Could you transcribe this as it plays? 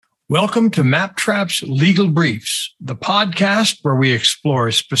Welcome to MapTrap's Legal Briefs, the podcast where we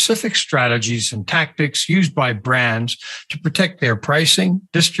explore specific strategies and tactics used by brands to protect their pricing,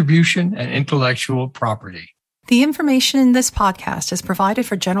 distribution, and intellectual property. The information in this podcast is provided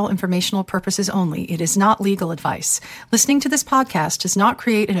for general informational purposes only. It is not legal advice. Listening to this podcast does not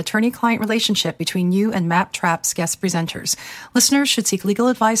create an attorney-client relationship between you and MapTrap's guest presenters. Listeners should seek legal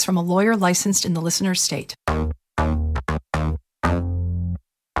advice from a lawyer licensed in the listener's state.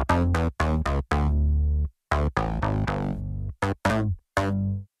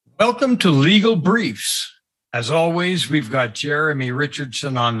 Welcome to Legal Briefs. As always, we've got Jeremy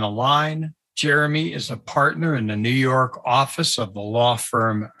Richardson on the line. Jeremy is a partner in the New York office of the law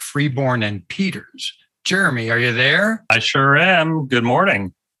firm Freeborn and Peters. Jeremy, are you there? I sure am. Good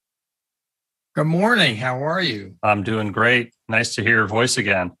morning. Good morning. How are you? I'm doing great. Nice to hear your voice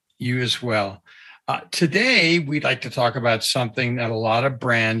again. You as well. Today, we'd like to talk about something that a lot of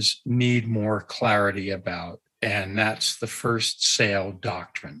brands need more clarity about, and that's the first sale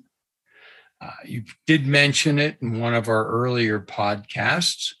doctrine. You did mention it in one of our earlier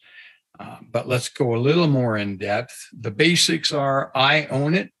podcasts, but let's go a little more in depth. The basics are I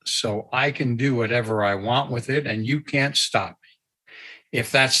own it, so I can do whatever I want with it, and you can't stop me.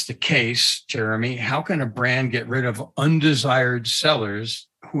 If that's the case, Jeremy, how can a brand get rid of undesired sellers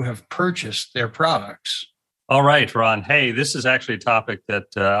who have purchased their products? All right, Ron. Hey, this is actually a topic that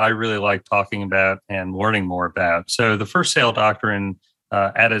I really like talking about and learning more about. So the first sale doctrine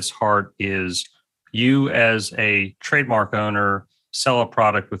at its heart is you as a trademark owner sell a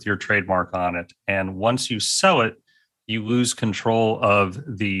product with your trademark on it. And once you sell it, you lose control of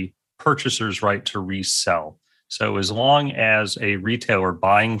the purchaser's right to resell. So as long as a retailer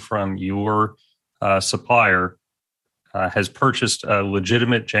buying from your supplier has purchased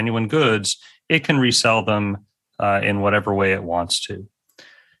legitimate, genuine goods, it can resell them in whatever way it wants to.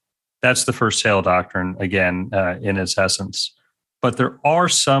 That's the first sale doctrine, again, in its essence. But there are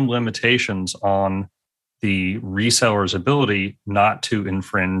some limitations on the reseller's ability not to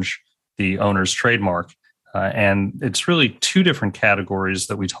infringe the owner's trademark. And it's really two different categories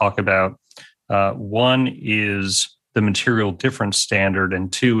that we talk about. One is the material difference standard,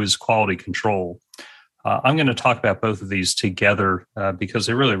 and two is quality control. I'm going to talk about both of these together because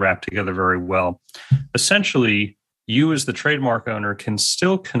they really wrap together very well. Essentially, you as the trademark owner can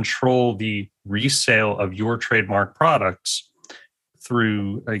still control the resale of your trademark products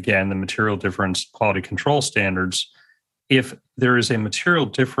through, again, the material difference quality control standards. If there is a material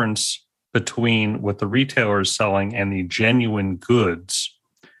difference between what the retailer is selling and the genuine goods,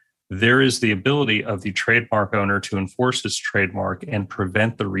 there is the ability of the trademark owner to enforce its trademark and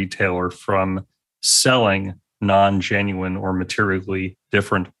prevent the retailer from selling non-genuine or materially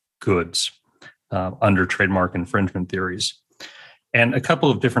different goods under trademark infringement theories. And a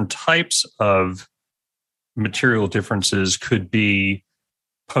couple of different types of material differences could be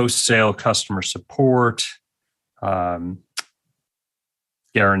post-sale customer support,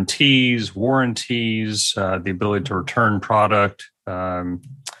 guarantees, warranties, the ability to return product,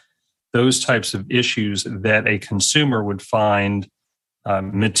 those types of issues that a consumer would find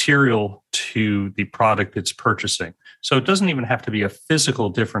material to the product it's purchasing. So it doesn't even have to be a physical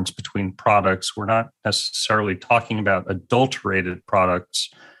difference between products. We're not necessarily talking about adulterated products,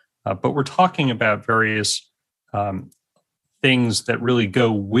 but we're talking about various things that really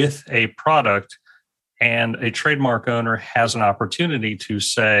go with a product. And a trademark owner has an opportunity to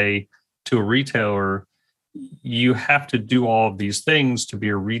say to a retailer, you have to do all of these things to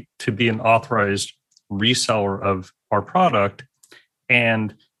be an authorized reseller of our product.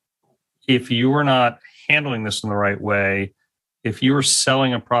 And if you are not handling this in the right way, if you are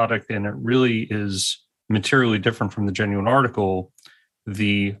selling a product and it really is materially different from the genuine article,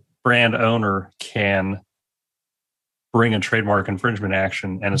 the brand owner can bring a trademark infringement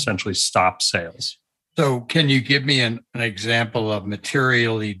action and essentially stop sales. So can you give me an example of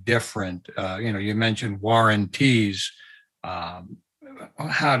materially different? You mentioned warranties. How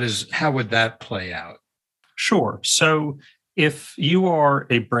would that play out? Sure. So if you are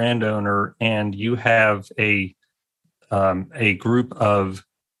a brand owner and you have a group of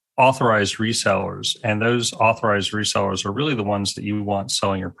authorized resellers, and those authorized resellers are really the ones that you want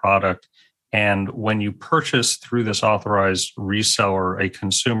selling your product, and when you purchase through this authorized reseller, a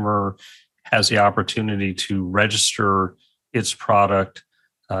consumer has the opportunity to register its product,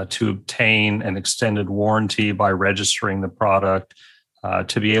 to obtain an extended warranty by registering the product,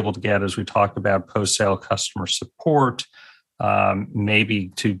 to be able to get, as we talked about, post-sale customer support, maybe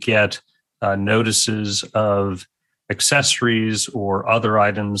to get notices of accessories or other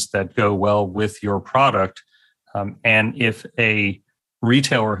items that go well with your product. And if a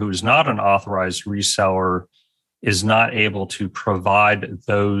retailer who is not an authorized reseller is not able to provide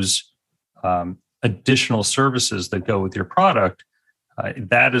those additional services that go with your product,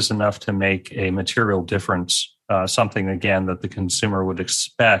 that is enough to make a material difference, something, again, that the consumer would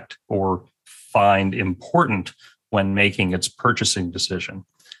expect or find important when making its purchasing decision.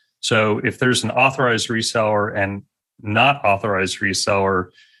 So if there's an authorized reseller and not authorized reseller,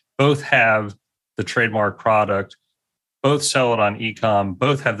 both have the trademark product, both sell it on e-com,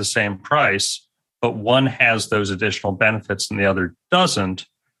 both have the same price, but one has those additional benefits and the other doesn't,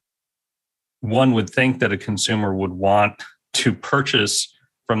 one would think that a consumer would want to purchase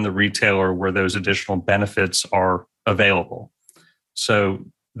from the retailer where those additional benefits are available. So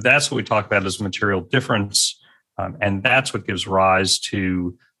that's what we talk about as material difference. And that's what gives rise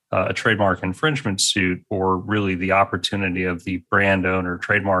to a trademark infringement suit, or really the opportunity of the brand owner,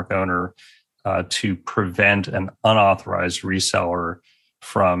 trademark owner, to prevent an unauthorized reseller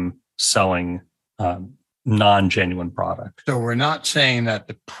from selling non-genuine product. So we're not saying that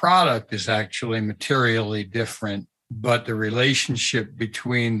the product is actually materially different, but the relationship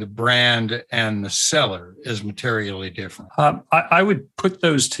between the brand and the seller is materially different. I would put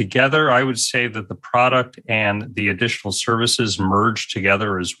those together. I would say that the product and the additional services merge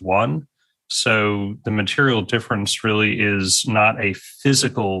together as one. So the material difference really is not a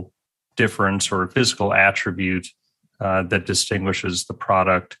physical difference or a physical attribute that distinguishes the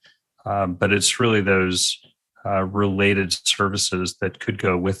product, but it's really those related services that could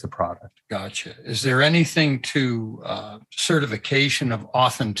go with the product. Gotcha. Is there anything to certification of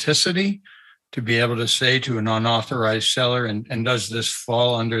authenticity to be able to say to an unauthorized seller, and does this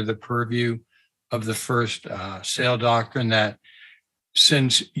fall under the purview of the first sale doctrine, that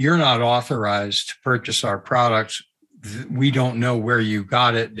since you're not authorized to purchase our products, we don't know where you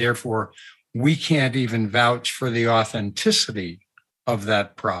got it, therefore we can't even vouch for the authenticity of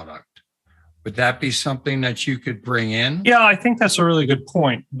that product? Would that be something that you could bring in? Yeah, I think that's a really good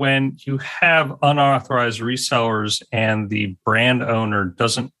point. When you have unauthorized resellers and the brand owner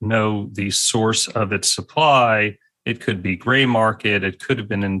doesn't know the source of its supply, it could be gray market. It could have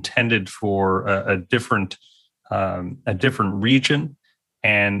been intended for a different region.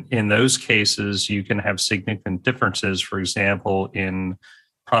 And in those cases, you can have significant differences, for example, in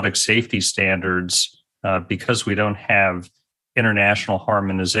product safety standards, because we don't have international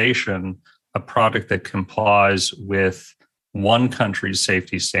harmonization. A product that complies with one country's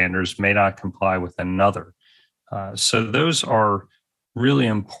safety standards may not comply with another. So those are really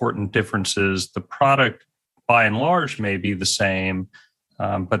important differences. The product, by and large, may be the same,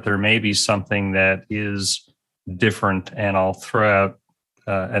 but there may be something that is different. And I'll throw out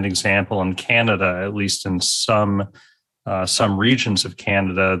an example. In Canada, at least in some regions of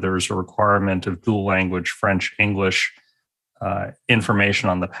Canada, there's a requirement of dual language French, English information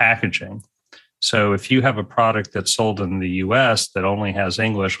on the packaging. So if you have a product that's sold in the US that only has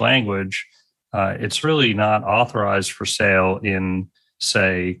English language, it's really not authorized for sale in,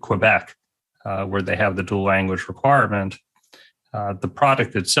 say, Quebec, where they have the dual language requirement. The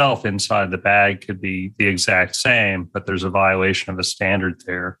product itself inside the bag could be the exact same, but there's a violation of a standard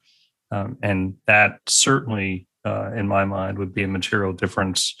there. And that certainly, in my mind, would be a material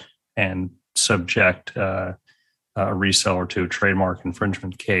difference and subject a reseller to a trademark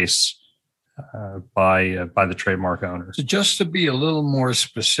infringement case by the trademark owner. So just to be a little more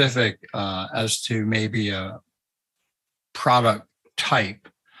specific as to maybe a product type.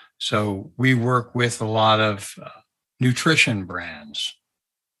 So we work with a lot of nutrition brands.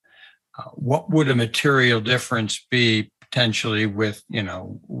 What would a material difference be potentially with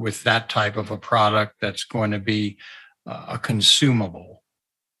that type of a product that's going to be a consumable?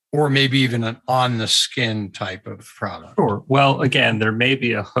 Or maybe even an on-the-skin type of product? Sure. Well, again, there may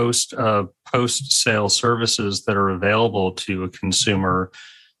be a host of post-sale services that are available to a consumer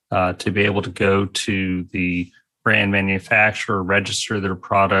to be able to go to the brand manufacturer, register their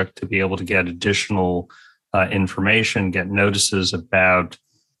product, to be able to get additional information, get notices about,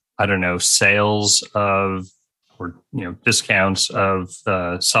 sales of or discounts of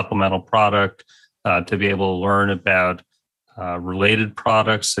supplemental product, to be able to learn about related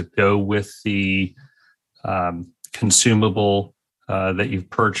products that go with the consumable that you've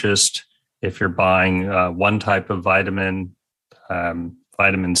purchased. If you're buying one type of vitamin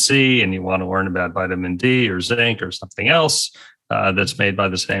C, and you want to learn about vitamin D or zinc or something else that's made by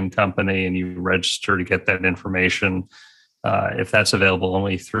the same company, and you register to get that information, if that's available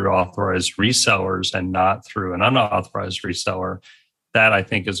only through authorized resellers and not through an unauthorized reseller, that I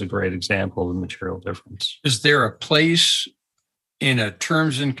think is a great example of the material difference. Is there a place in a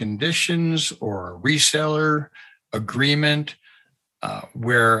terms and conditions or a reseller agreement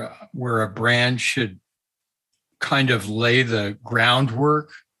where a brand should kind of lay the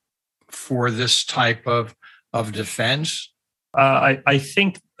groundwork for this type of defense? I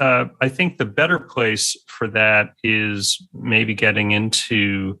think the better place for that is maybe getting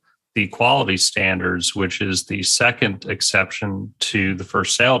into the quality standards, which is the second exception to the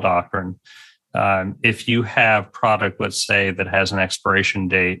first sale doctrine. If you have product, let's say, that has an expiration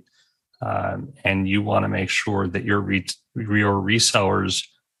date, and you want to make sure that your resellers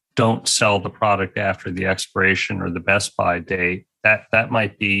don't sell the product after the expiration or the best by date, that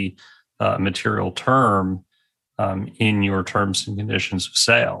might be a material term in your terms and conditions of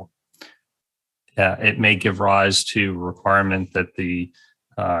sale. It may give rise to a requirement that the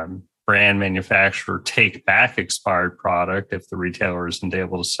brand manufacturer take back expired product if the retailer isn't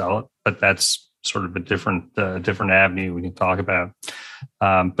able to sell it, but that's sort of a different avenue we can talk about.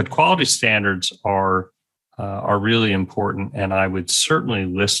 But quality standards are really important, and I would certainly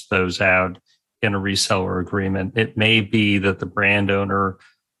list those out in a reseller agreement. It may be that the brand owner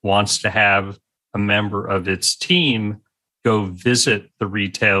wants to have a member of its team go visit the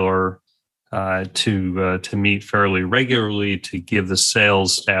retailer to meet fairly regularly, to give the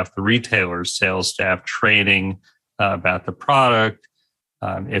sales staff, the retailer's sales staff, training about the product.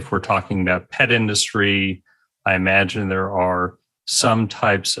 If we're talking about pet industry, I imagine there are some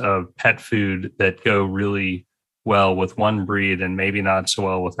types of pet food that go really well with one breed and maybe not so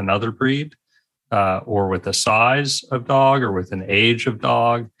well with another breed, or with a size of dog or with an age of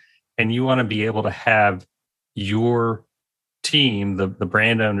dog. And you want to be able to have your team, the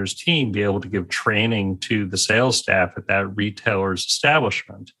brand owner's team, be able to give training to the sales staff at that retailer's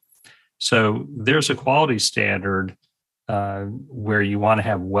establishment. So there's a quality standard where you want to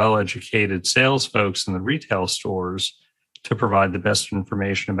have well-educated sales folks in the retail stores to provide the best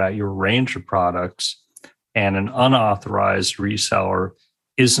information about your range of products. And an unauthorized reseller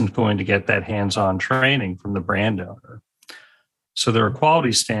isn't going to get that hands-on training from the brand owner. So there are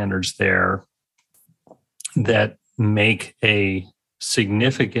quality standards there that make a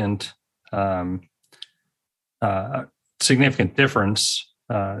significant difference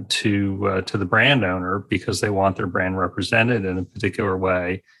to the brand owner, because they want their brand represented in a particular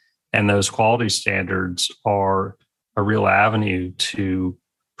way. And those quality standards are a real avenue to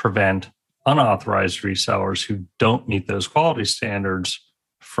prevent unauthorized resellers who don't meet those quality standards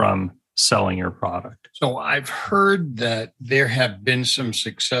from selling your product. So I've heard that there have been some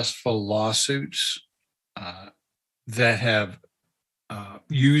successful lawsuits that have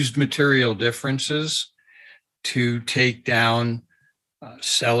used material differences to take down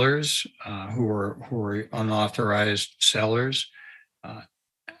sellers who are unauthorized sellers.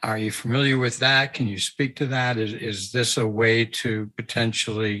 Are you familiar with that? Can you speak to that? Is this a way to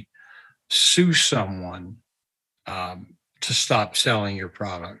potentially sue someone to stop selling your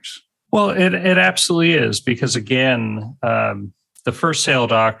products? Well, it absolutely is, because again, the first sale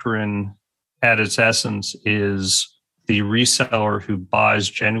doctrine at its essence is the reseller who buys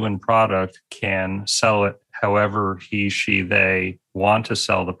genuine product can sell it however he, she, they want to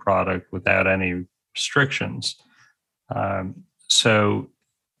sell the product without any restrictions. So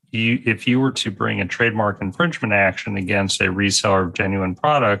if you were to bring a trademark infringement action against a reseller of genuine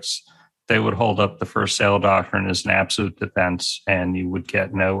products, they would hold up the first sale doctrine as an absolute defense, and you would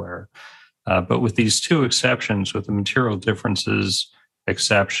get nowhere. But with these two exceptions, with the material differences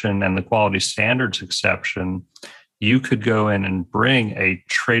exception and the quality standards exception, you could go in and bring a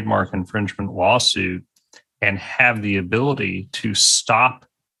trademark infringement lawsuit and have the ability to stop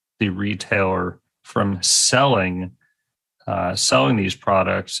the retailer from selling these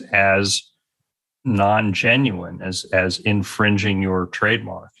products as non-genuine, as infringing your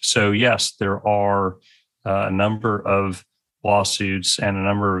trademark. So yes, there are a number of lawsuits and a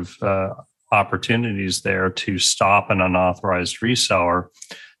number of opportunities there to stop an unauthorized reseller.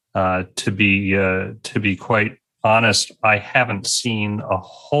 To be quite honest, I haven't seen a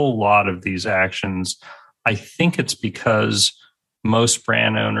whole lot of these actions. I think it's because most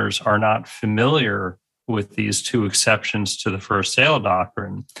brand owners are not familiar with these two exceptions to the first sale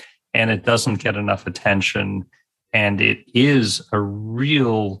doctrine, and it doesn't get enough attention. And it is a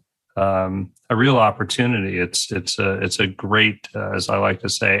real opportunity. It's a great, as I like to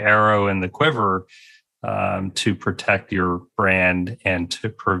say, arrow in the quiver to protect your brand and to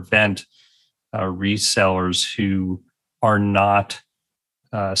prevent resellers who are not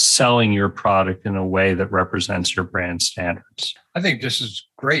selling your product in a way that represents your brand standards. I think this is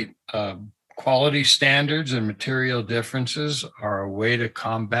great. Quality standards and material differences are a way to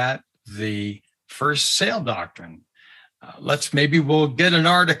combat the first sale doctrine. Maybe we'll get an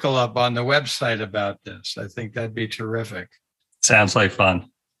article up on the website about this. I think that'd be terrific. Sounds like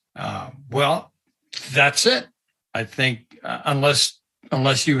fun. Well, that's it. I think unless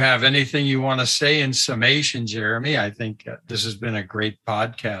you have anything you want to say in summation, Jeremy, I think this has been a great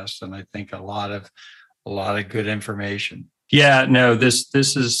podcast, and I think a lot of good information. Yeah, no, this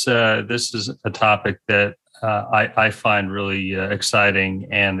is a topic that I find really exciting,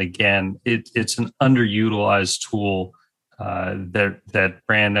 and again, it's an underutilized tool that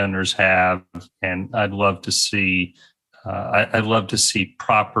brand owners have, and I'd love to see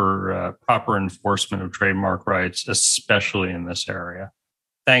proper enforcement of trademark rights, especially in this area.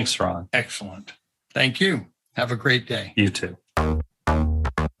 Thanks, Ron. Excellent. Thank you. Have a great day. You too.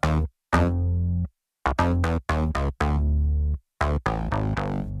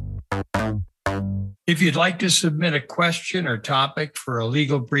 If you'd like to submit a question or topic for a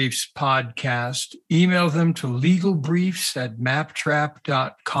Legal Briefs podcast, email them to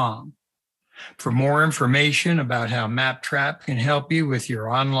legalbriefs@maptrap.com. For more information about how MapTrap can help you with your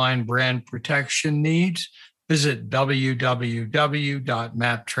online brand protection needs, visit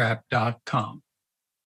www.maptrap.com.